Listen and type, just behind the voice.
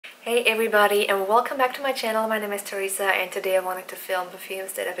Hey everybody, and welcome back to my channel. My name is Teresa, and today I wanted to film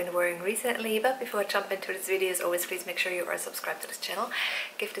perfumes that I've been wearing recently. But before I jump into this video, as always, please make sure you are subscribed to this channel.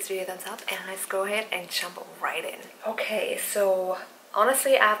 Give this video a thumbs up, and let's go ahead and jump right in. Okay, so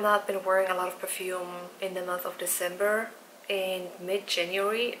honestly, I have not been wearing a lot of perfume in the month of December and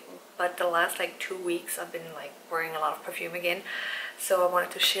mid-January, but the last like 2 weeks I've been like wearing a lot of perfume again. So I wanted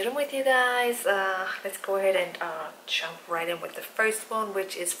to share them with you guys. Let's go ahead and jump right in with the first one,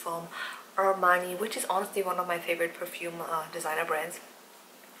 which is from Armani, which is honestly one of my favorite perfume designer brands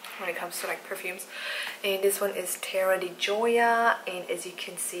when it comes to like perfumes. And this one is Terra di Gioia, and as you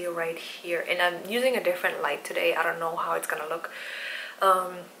can see right here, and I'm using a different light today. I don't know how it's gonna look.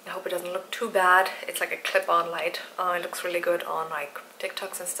 I hope it doesn't look too bad. It's like a clip-on light. It looks really good on like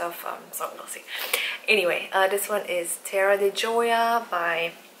TikToks and stuff, so we'll see. Anyway, this one is Terra di Gioia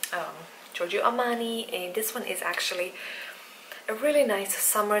by Giorgio Armani, and this one is actually a really nice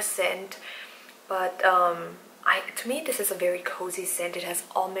summer scent, but to me this is a very cozy scent. It has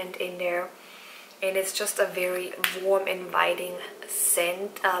almond in there, and it's just a very warm, inviting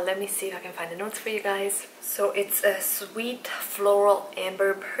scent. Let me see if I can find the notes for you guys. So it's a sweet floral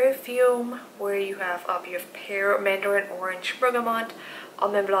amber perfume where you have pear, mandarin orange, bergamot,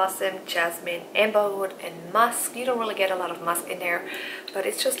 almond blossom, jasmine, amberwood, and musk. You don't really get a lot of musk in there, but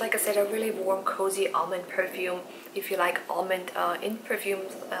it's just, like I said, a really warm, cozy almond perfume. If you like almond in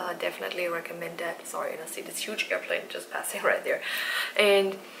perfumes, definitely recommend that. Sorry, I see this huge airplane just passing right there.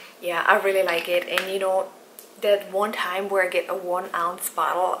 And yeah, I really like it. And you know, that one time where I get a 1 ounce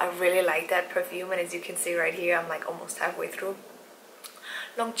bottle, I really like that perfume, and as you can see right here, I'm like almost halfway through.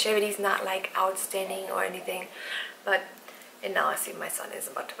 Longevity is not like outstanding or anything, but and now I see my son is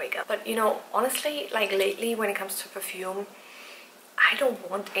about to wake up. But you know, honestly, like lately when it comes to perfume, I don't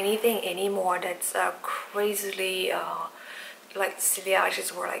want anything anymore that's crazily like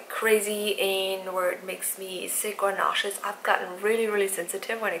ciliages were like crazy and where it makes me sick or nauseous. I've gotten really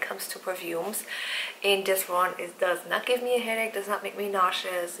sensitive when it comes to perfumes, and this one does not give me a headache, does not make me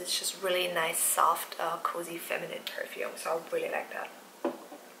nauseous. It's just really nice, soft, cozy, feminine perfume, so I really like that.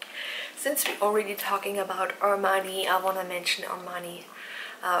 Since we're already talking about Armani, I want to mention Armani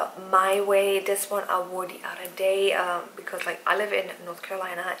My Way. This one I wore the other day because like I live in North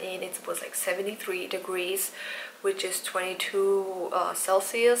Carolina, and it was like 73 degrees, which is 22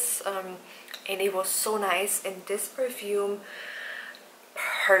 Celsius, and it was so nice. And this perfume,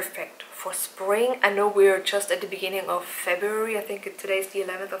 perfect for spring. I know we're just at the beginning of February. I think today's the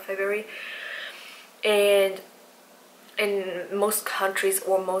 11th of February, and in most countries,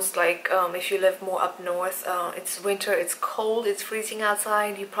 or most like if you live more up north, it's winter, it's cold, it's freezing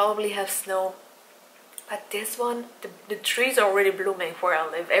outside, you probably have snow. But this one, the trees are already blooming where I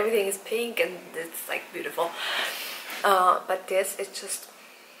live. Everything is pink and it's like beautiful. But this is just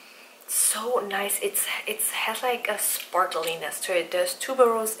so nice. It has like a sparkliness to it. There's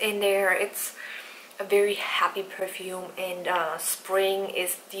tuberose in there. It's a very happy perfume, and spring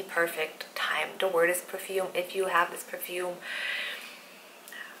is the perfect time to wear this perfume. If you have this perfume,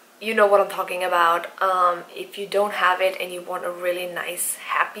 you know what I'm talking about. If you don't have it and you want a really nice,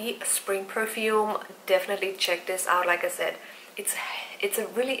 happy spring perfume, definitely check this out. Like I said, it's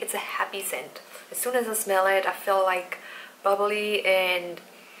a happy scent. As soon as I smell it, I feel like bubbly and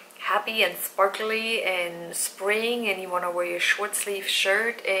happy and sparkly and spring, and you want to wear your short sleeve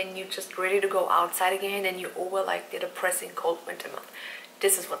shirt and you're just ready to go outside again, and you're over like the depressing cold winter month.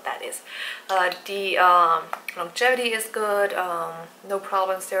 This is what that is. The longevity is good, no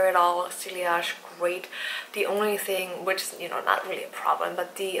problems there at all. Ciliage, great. The only thing, which is, you know, not really a problem,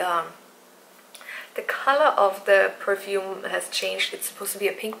 but the color of the perfume has changed. It's supposed to be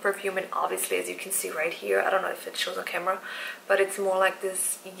a pink perfume, and obviously, as you can see right here, I don't know if it shows on camera, but it's more like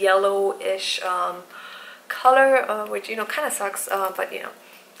this yellowish color, which, you know, kind of sucks, but you know,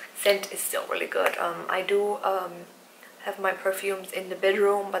 scent is still really good. I do have my perfumes in the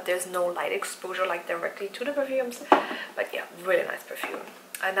bedroom, but there's no light exposure like directly to the perfumes. But yeah, really nice perfume.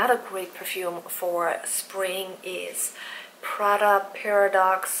 Another great perfume for spring is Prada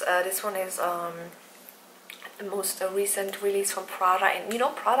Paradoxe. This one is the most recent release from Prada, and you know,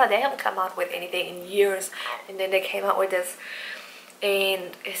 Prada, they haven't come out with anything in years, and then they came out with this,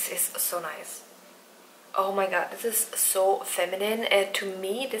 and it's so nice. Oh my god, this is so feminine, and to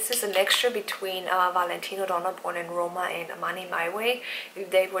me this is a mixture between Valentino Donna Born in Roma and Armani My Way. If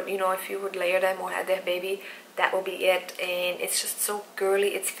they would, you know, if you would layer them or have their baby, that will be it. And it's just so girly,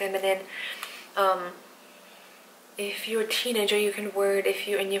 it's feminine. If you're a teenager, you can wear it. If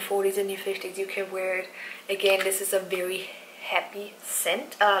you're in your 40s and your 50s, you can wear it. Again, this is a very happy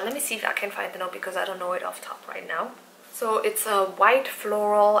scent. Let me see if I can find the note, because I don't know it off top right now. So it's a white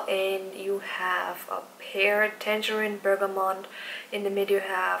floral, and you have a pear, tangerine, bergamot. In the middle you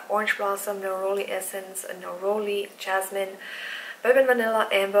have orange blossom, neroli essence, neroli, jasmine, bourbon vanilla,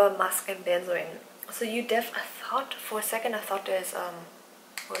 amber, musk, and benzoin. So I thought for a second, I thought there's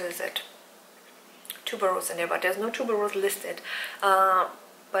what is it, tuberose in there, but there's no tuberose listed.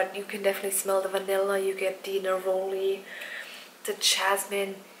 But you can definitely smell the vanilla. You get the neroli, the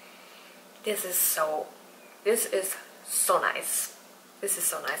jasmine. This is so nice. This is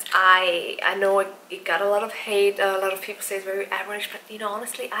so nice. I know it got a lot of hate. A lot of people say it's very average, but you know,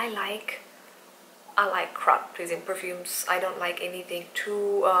 honestly, I like crowd pleasing perfumes. I don't like anything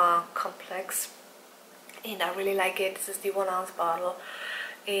too complex, and I really like it. This is the 1 ounce bottle,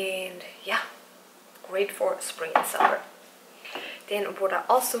 and yeah, great for spring and summer. Then what I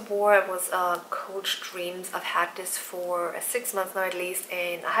also wore was Coach Dreams. I've had this for 6 months now at least,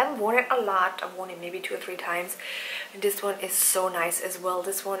 and I haven't worn it a lot. I've worn it maybe 2 or 3 times. And this one is so nice as well.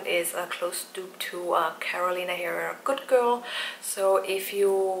 This one is a close dupe to Carolina Herrera Good Girl. So if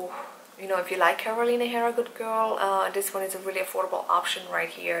you like Carolina Herrera Good Girl, this one is a really affordable option right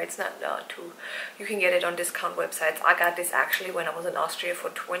here. It's not you can get it on discount websites. I got this actually when I was in Austria for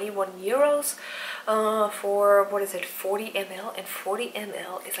 21 euros for, what is it, 40 ml, and 40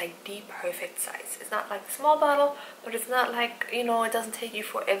 ml is like the perfect size. It's not like a small bottle, but it's not like, you know, it doesn't take you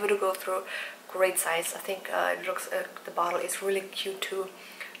forever to go through. Great size. I think it looks, the bottle is really cute too.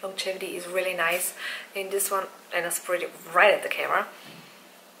 Longevity is really nice. And this one, and I sprayed it right at the camera.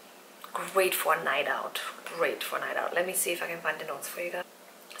 Great for a night out. Great for a night out. Let me see if I can find the notes for you guys.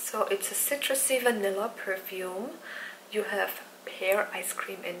 So it's a citrusy vanilla perfume. You have pear ice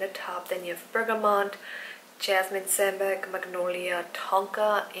cream in the top. Then you have bergamot, jasmine, sambac, magnolia,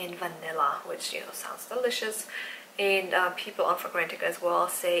 tonka, and vanilla, which, you know, sounds delicious. And people on Fragrantica as well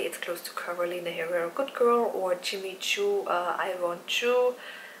say it's close to Carolina Herrera Good Girl or Jimmy Choo, Iron Choo,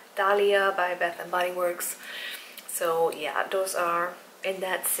 Dahlia by Bath and Body Works. So yeah, those are in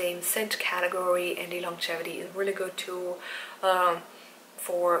that same scent category, and the longevity is really good too.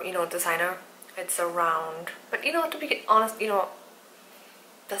 For, you know, designer, it's around, but you know, to be honest, you know,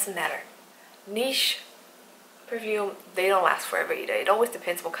 doesn't matter. Niche perfume, they don't last forever either. It always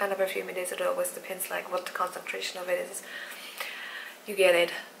depends what kind of perfume it is. It always depends like what the concentration of it is. You get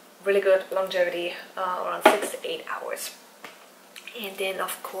it. Really good longevity, around 6 to 8 hours. And then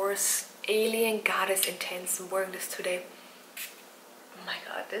of course, Alien Goddess Intense. I'm wearing this today. Oh my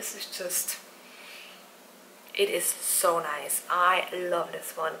god, this is just, it is so nice. I love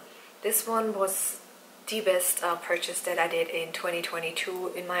this one. This one was the best purchase that I did in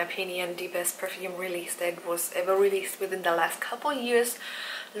 2022, in my opinion. The best perfume release that was ever released within the last couple years.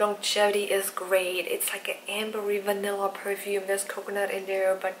 Longevity is great. It's like an ambery vanilla perfume. There's coconut in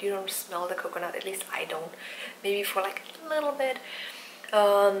there, but you don't smell the coconut. At least I don't. Maybe for like a little bit.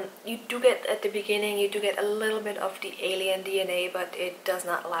 You do get, at the beginning, you do get a little bit of the Alien DNA, but it does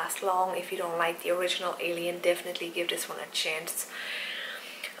not last long. If you don't like the original Alien, definitely give this one a chance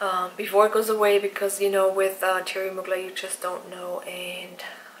before it goes away, because, you know, with Terry Mugler, you just don't know. And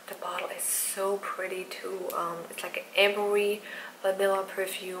the bottle is so pretty too. It's like an ambery vanilla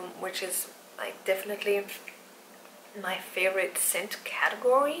perfume, which is like definitely my favorite scent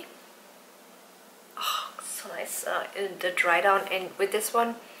category. Oh, so nice in the dry down. And with this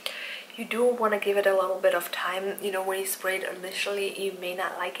one, you do want to give it a little bit of time. You know, when you spray it initially, you may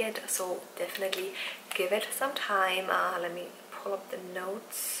not like it, so definitely give it some time. Let me pull up the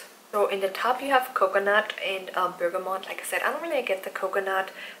notes. So in the top you have coconut and bergamot. Like I said, I don't really get the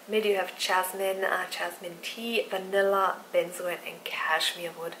coconut. Mid you have jasmine, jasmine tea, vanilla, benzoin, and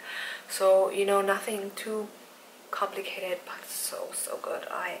cashmere wood. So, you know, nothing too complicated, but so good.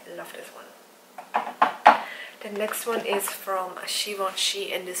 I love this one. The next one is from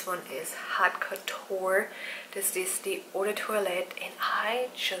Givenchy, and this one is Hot Couture. This is the Eau de Toilette, and I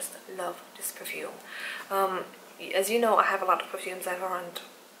just love this perfume. As you know, I have a lot of perfumes. I have around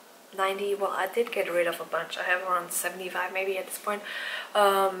 90. Well, I did get rid of a bunch. I have around 75 maybe at this point.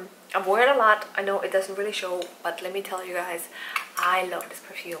 I've worn it a lot. I know it doesn't really show, but let me tell you guys, I love this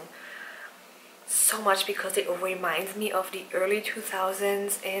perfume so much because it reminds me of the early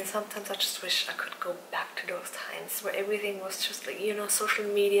 2000s, and sometimes I just wish I could go back to those times where everything was just like, you know, social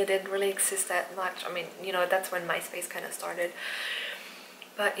media didn't really exist that much. I mean, you know, that's when MySpace kind of started.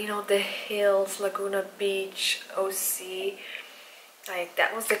 But, you know, the hills, Laguna Beach, OC, like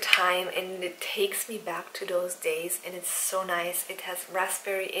that was the time, and it takes me back to those days, and it's so nice. It has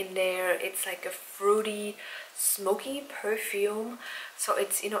raspberry in there. It's like a fruity, smoky perfume. So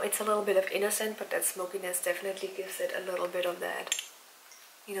it's, you know, it's a little bit of innocent, but that smokiness definitely gives it a little bit of that,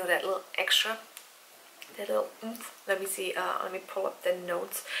 you know, that little extra. little let me see, let me pull up the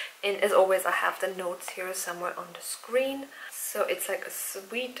notes, and as always I have the notes here somewhere on the screen. So it's like a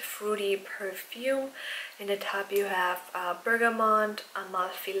sweet fruity perfume. In the top you have bergamot,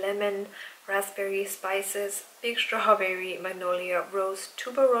 amalfi lemon, raspberry spices, big strawberry, magnolia, rose,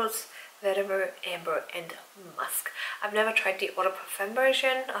 tuberose, vetiver, amber, and musk. I've never tried the eau de parfum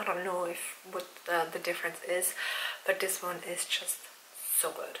version. I don't know what the difference is, but this one is just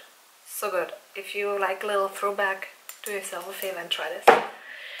so good. So good. If you like a little throwback, do yourself a favor and try this.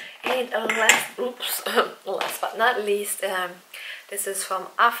 And last but not least, this is from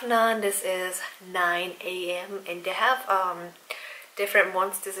Afnan. This is 9 AM, and they have different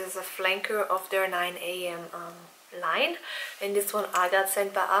ones. This is a flanker of their 9 AM line, and this one I got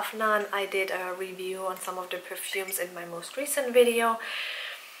sent by Afnan. I did a review on some of the perfumes in my most recent video,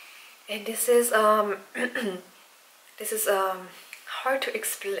 and this is this is hard to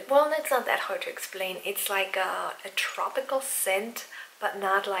explain. Well, it's not that hard to explain. It's like a tropical scent, but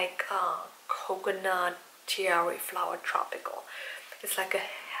not like coconut, cherry flower tropical. It's like a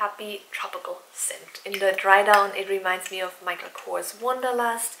happy tropical scent. In the dry down, it reminds me of Michael Kors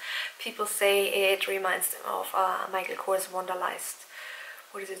Wanderlust. People say it reminds them of Michael Kors Wanderlust.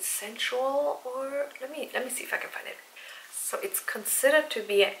 What is it, sensual? Or let me see if I can find it. So it's considered to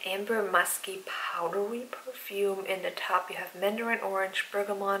be an amber musky powdery perfume. In the top you have mandarin orange,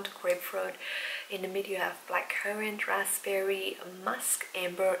 bergamot, grapefruit. In the middle you have blackcurrant, raspberry, musk,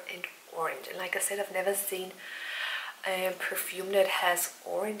 amber, and orange. And like I said, I've never seen a perfume that has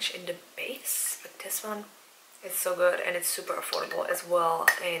orange in the base, but this one is so good, and it's super affordable as well,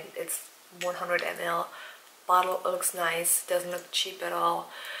 and it's 100 ml bottle. It looks nice, doesn't look cheap at all,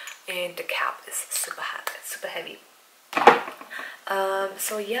 and the cap is super heavy.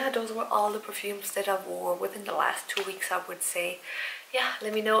 So yeah, those were all the perfumes that I wore within the last 2 weeks, I would say. Yeah,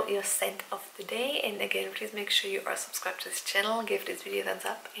 let me know your scent of the day, and again, please make sure you are subscribed to this channel, give this video a thumbs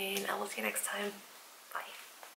up, and I will see you next time.